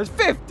 minutes, guys.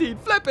 15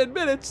 flipping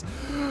minutes!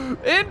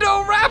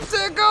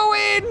 Indoraptor, go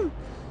in!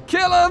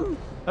 Kill him!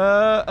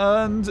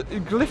 And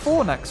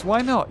Glyphornax,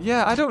 why not?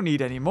 Yeah, I don't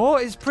need any more.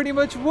 It's pretty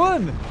much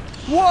one.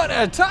 One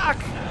attack!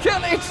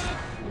 Kill it!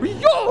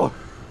 Yo!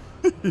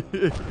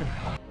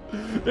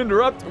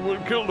 Indoraptor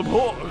will kill them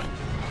all.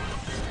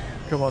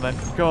 Come on then.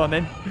 Go on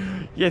then.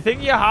 You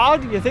think you're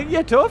hard? You think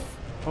you're tough?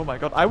 Oh my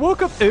god. I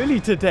woke up early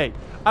today.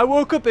 I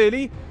woke up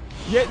early.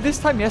 Yeah, this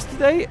time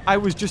yesterday, I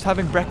was just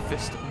having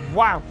breakfast.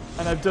 Wow.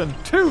 And I've done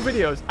 2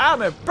 videos.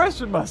 I'm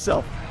impressed with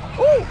myself.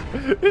 Oh,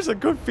 it's a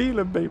good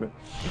feeling, baby.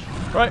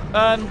 Right,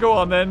 and go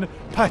on then.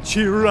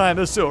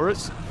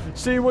 Pachyrhinosaurus.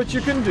 See what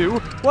you can do.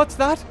 What's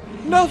that?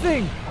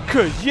 Nothing.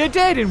 Because you're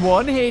dead in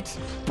 1 hit.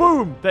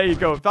 Boom. There you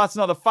go. That's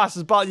not the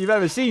fastest battle you've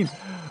ever seen.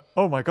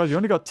 Oh my god, you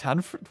only got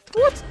 10 for...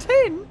 What?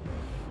 10?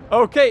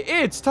 Okay,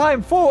 it's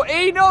time for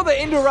another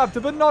Indoraptor,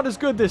 but not as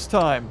good this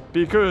time.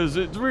 Because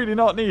it's really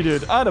not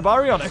needed. And a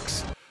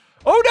Baryonyx.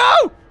 Oh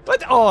no!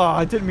 What? Oh,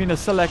 I didn't mean to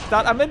select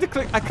that. I meant to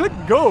click... I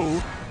clicked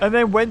go, and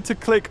then went to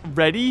click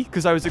ready,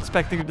 because I was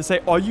expecting it to say,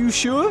 are you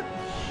sure?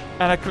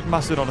 And I clicked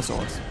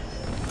Mastodontosaurus.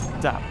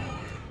 Damn.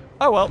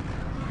 Oh well.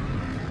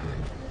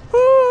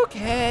 Who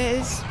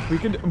cares? We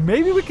can...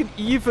 Maybe we can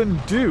even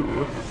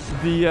do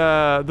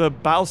the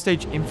Battle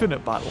Stage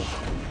Infinite battle.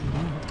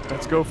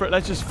 Let's go for it.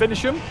 Let's just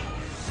finish him.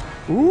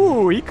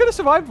 Ooh, he could have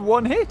survived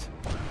 1 hit,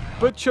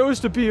 but chose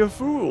to be a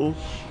fool.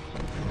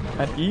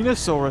 And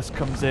Enosaurus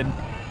comes in.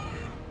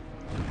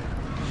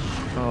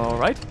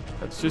 Alright,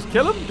 let's just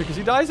kill him because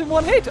he dies in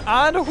 1 hit.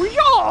 And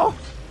hoo-yah!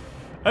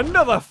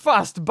 Another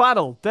fast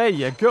battle. There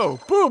you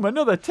go. Boom,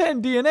 another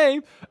 10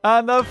 DNA.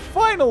 And the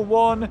final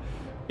one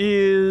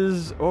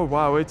is... Oh,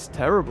 wow, it's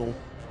terrible.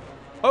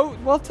 Oh,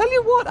 well, tell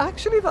you what.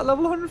 Actually, that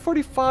level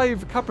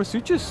 145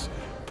 Caprasuchus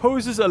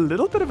poses a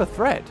little bit of a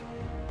threat.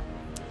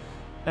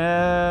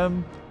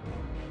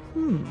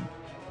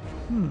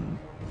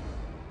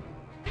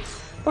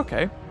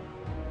 Okay.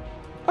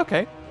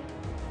 Okay.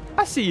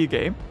 I see you,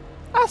 game.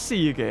 I see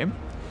you, game.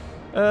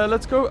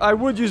 Let's go. I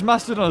would use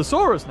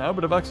Mastodontosaurus now,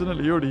 but I've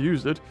accidentally already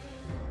used it.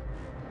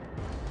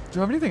 Do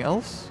you have anything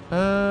else?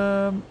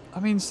 I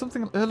mean,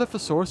 something...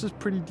 Lvl.80 is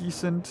pretty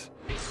decent.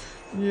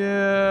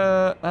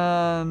 Yeah,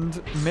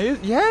 and...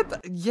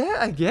 Yeah,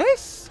 I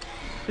guess?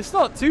 It's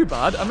not too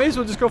bad. I may as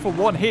well just go for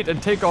 1 hit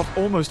and take off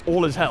almost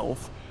all his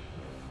health.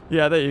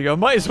 Yeah, there you go.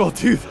 Might as well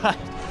do that.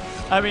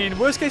 I mean,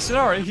 worst case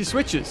scenario, he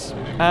switches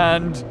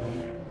and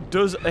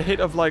does a hit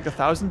of like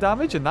 1,000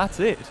 damage, and that's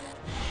it.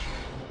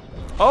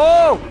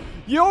 Oh,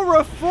 you're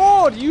a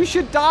fraud. You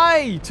should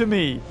die to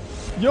me.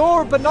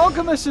 You're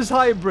Monogamous'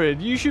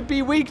 hybrid. You should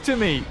be weak to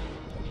me.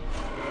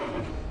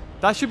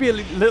 That should be a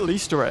little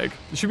Easter egg.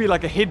 It should be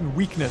like a hidden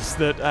weakness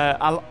that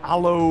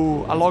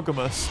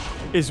Allogamous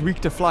is weak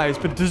to flies,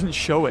 but it doesn't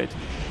show it.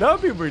 That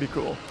would be really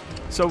cool.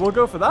 So we'll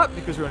go for that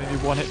because we only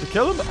need 1 hit to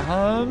kill him.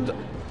 And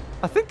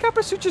I think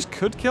Caprasuchus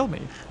could kill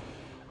me.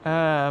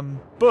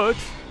 But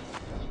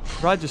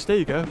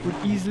Rajastega would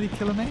easily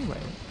kill him anyway.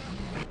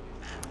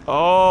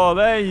 Oh,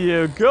 there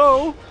you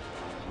go.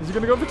 Is he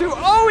going to go for 2?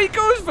 Oh, he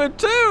goes for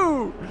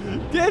 2.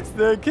 Gets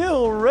the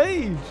kill.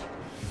 Rage.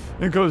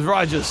 In goes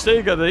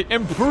Rajastega, the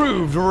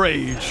improved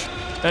Rage,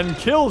 and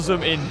kills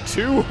him in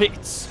 2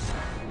 hits.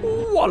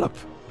 Wallop.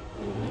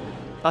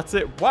 That's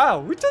it. Wow,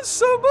 we've done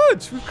so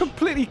much. We've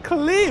completely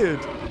cleared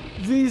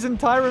these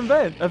entire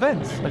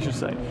events, I should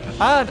say.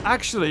 And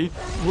actually,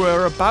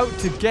 we're about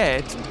to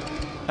get,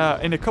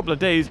 in a couple of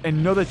days,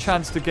 another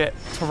chance to get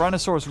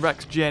Tyrannosaurus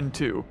Rex Gen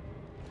 2.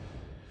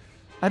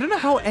 I don't know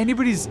how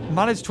anybody's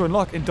managed to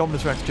unlock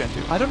Indominus Rex Gen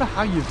 2. I don't know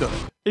how you've done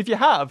it. If you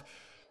have,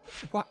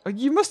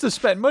 you must have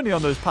spent money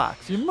on those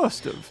packs. You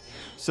must have.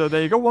 So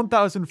there you go,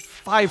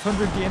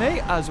 1,500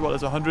 DNA as well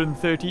as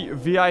 130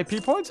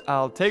 VIP points.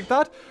 I'll take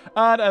that.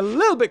 And a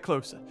little bit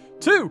closer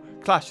to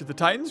Clash of the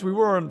Titans. We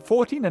were on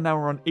 14 and now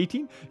we're on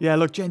 18. Yeah,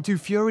 look, Gen 2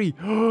 Fury.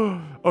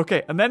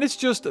 Okay, and then it's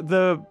just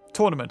the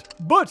tournament.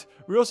 But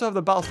we also have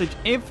the Battle Stage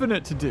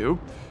Infinite to do,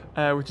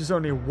 which is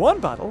only 1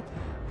 battle.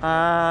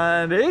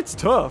 And it's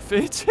tough.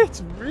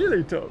 It's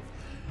really tough.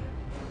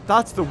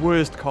 That's the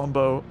worst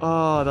combo.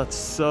 Oh, that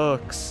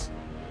sucks.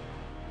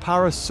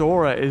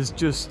 Parasaura is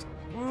just...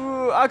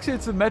 actually,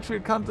 it's a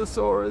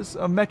Metriacanthosaurus,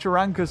 a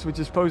Metriorhynchus, which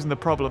is posing the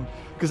problem.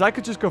 Because I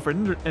could just go for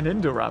an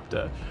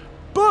Indoraptor.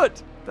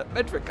 But that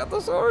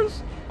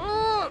Metriacanthosaurus...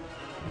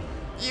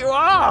 you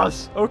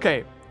ass!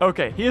 Okay,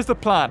 here's the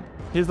plan.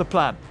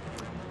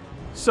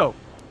 So,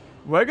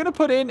 we're going to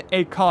put in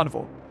a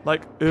carnivore,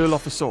 like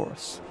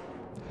Erlophosaurus,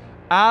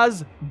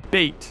 as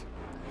bait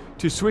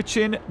to switch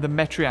in the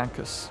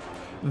Metriorhynchus.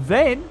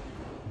 Then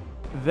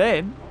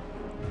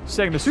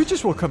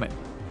Stegosaurus will come in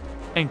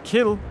and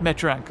kill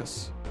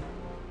Metriorhynchus.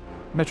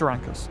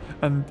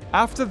 And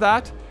after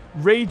that,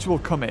 Rage will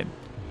come in.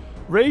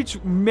 Rage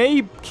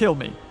may kill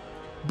me,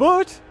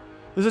 but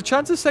there's a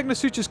chance that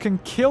Stegosaurus can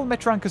kill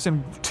Metriorhynchus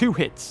in 2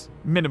 hits,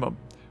 minimum,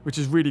 which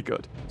is really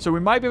good. So we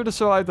might be able to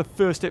survive the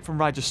first hit from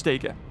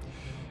Rajastega.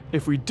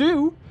 If we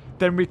do,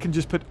 then we can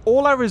just put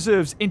all our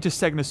reserves into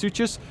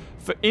Stegosaurus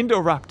for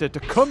Indoraptor to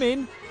come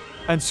in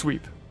and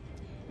sweep.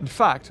 In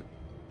fact,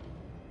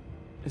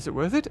 is it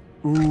worth it?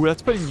 Ooh,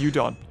 let's put in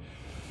Udon.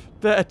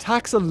 The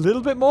attack's a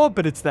little bit more,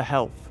 but it's the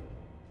health.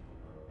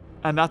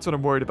 And that's what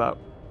I'm worried about.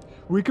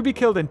 We could be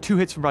killed in 2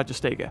 hits from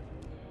Rajastega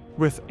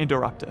with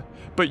Indoraptor.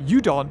 But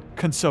Udon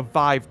can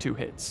survive 2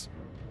 hits.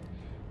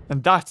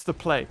 And that's the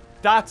play.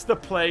 That's the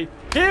play.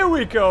 Here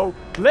we go.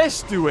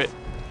 Let's do it.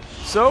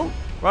 So,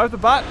 right off the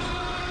bat,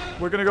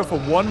 we're going to go for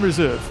 1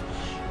 reserve.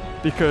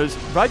 Because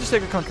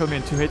Rajastega can't kill me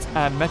in 2 hits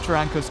and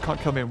Metriorhynchus can't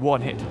kill me in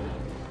 1 hit.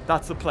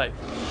 That's the play.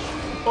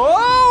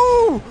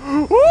 Oh!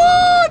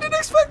 Oh! Didn't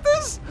expect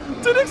this!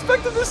 Didn't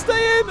expect him to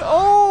stay in!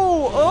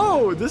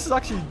 Oh! This is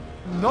actually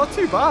not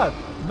too bad.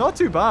 Not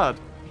too bad.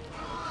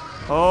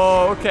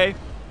 Oh, okay.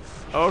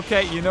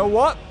 Okay, you know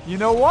what?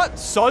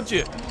 Sod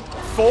you.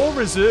 4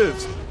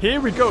 reserves.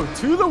 Here we go.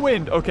 To the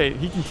wind. Okay,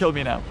 he can kill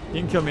me now. He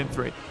can kill me in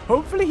 3.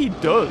 Hopefully he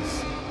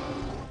does.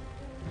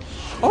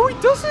 Oh,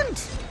 he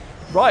doesn't!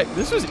 Right,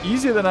 this was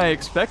easier than I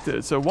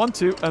expected. So 1,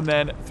 2, and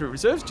then 3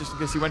 reserves, just in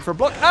case he went for a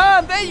block.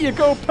 Ah, there you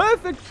go,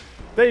 perfect!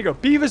 There you go,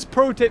 Beaver's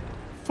pro tip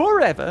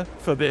forever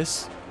for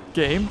this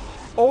game.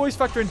 Always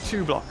factor in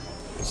 2 block.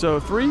 So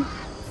 3,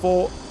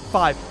 4,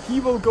 5. He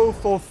will go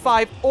for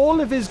 5.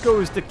 All of his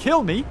goes to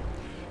kill me.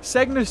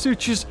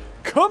 Stegosaurus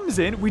comes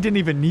in. We didn't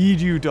even need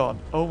Udon.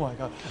 Oh my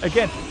god.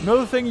 Again,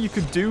 another thing you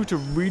could do to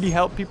really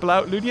help people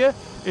out, Ludia,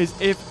 is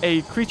if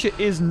a creature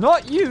is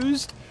not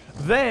used,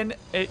 then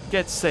it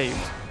gets saved.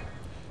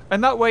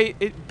 And that way,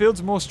 it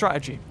builds more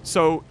strategy.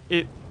 So,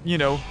 if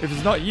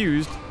it's not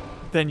used,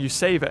 then you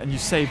save it, and you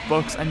save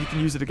bucks, and you can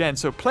use it again.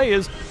 So,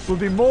 players will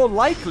be more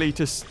likely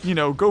to,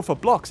 go for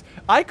blocks.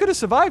 I could have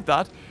survived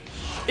that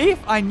if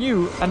I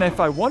knew, and if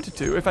I wanted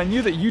to, if I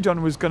knew that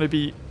Udon was going to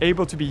be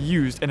able to be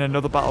used in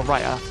another battle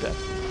right after.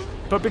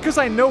 But because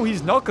I know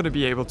he's not going to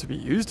be able to be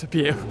used,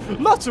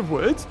 lots of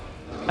words,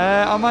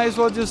 I might as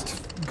well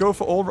just go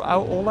for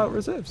all-out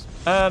reserves.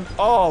 And,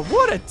 oh,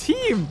 what a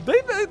team!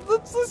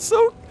 That's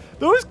so...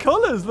 Those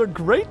colors look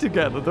great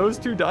together, those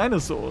 2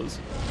 dinosaurs.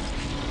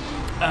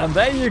 And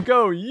there you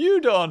go,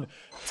 Udon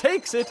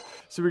takes it.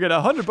 So we get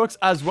 $100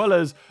 as well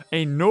as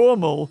a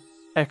normal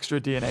extra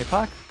DNA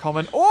pack.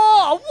 Common.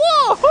 Oh,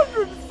 whoa,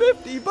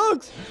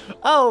 $150.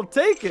 I'll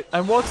take it.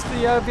 And what's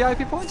the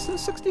VIP points?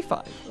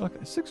 65.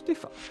 Okay,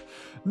 65.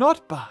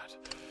 Not bad.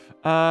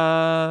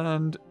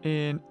 And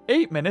in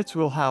 8 minutes,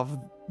 we'll have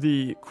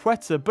the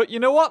Quetzal. But you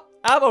know what?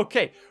 I'm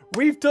okay.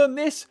 We've done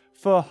this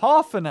for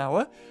half an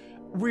hour.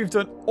 We've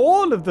done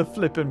all of the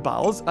flipping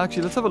battles.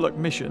 Actually, let's have a look.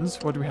 Missions.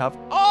 What do we have?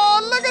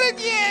 Oh, look at it.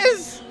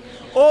 Yes!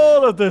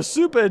 All of the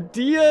super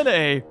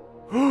DNA.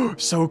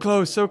 So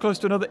close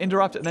to another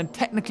Indoraptor. And then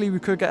technically we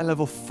could get a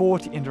level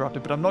 40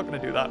 Indoraptor, but I'm not going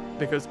to do that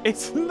because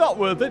it's not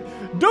worth it.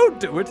 Don't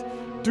do it.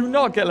 Do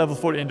not get level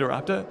 40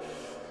 Indoraptor.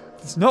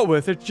 It's not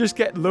worth it. Just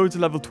get loads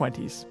of level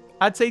 20s.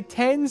 I'd say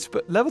 10s,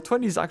 but level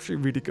 20 is actually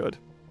really good.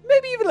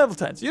 Maybe even level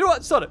 10s. You know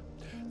what? Start it.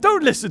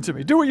 Don't listen to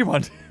me. Do what you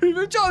want. If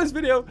you enjoyed this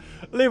video,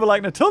 leave a like.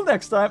 And until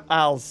next time,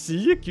 I'll see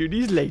you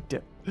cuties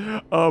later.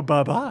 Oh,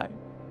 bye-bye.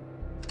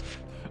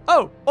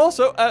 Oh,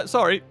 also,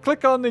 sorry,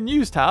 click on the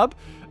news tab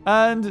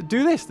and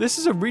do this. This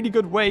is a really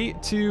good way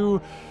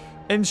to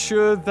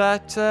ensure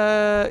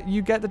that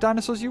you get the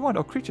dinosaurs you want,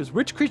 or creatures.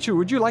 Which creature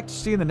would you like to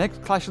see in the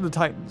next Clash of the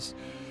Titans?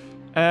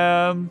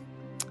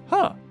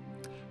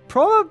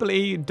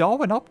 Probably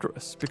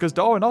Darwinopterus, because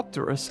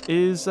Darwinopterus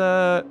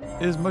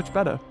is much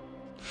better,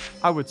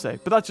 I would say.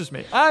 But that's just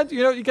me. And,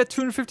 you know, you get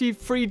 250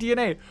 free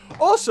DNA.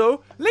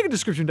 Also, link in the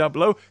description down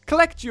below.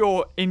 Collect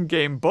your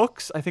in-game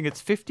books. I think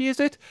it's 50, is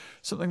it?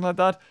 Something like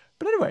that.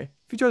 But anyway,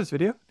 if you enjoyed this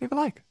video, leave a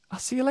like. I'll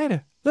see you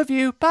later. Love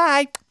you.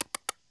 Bye.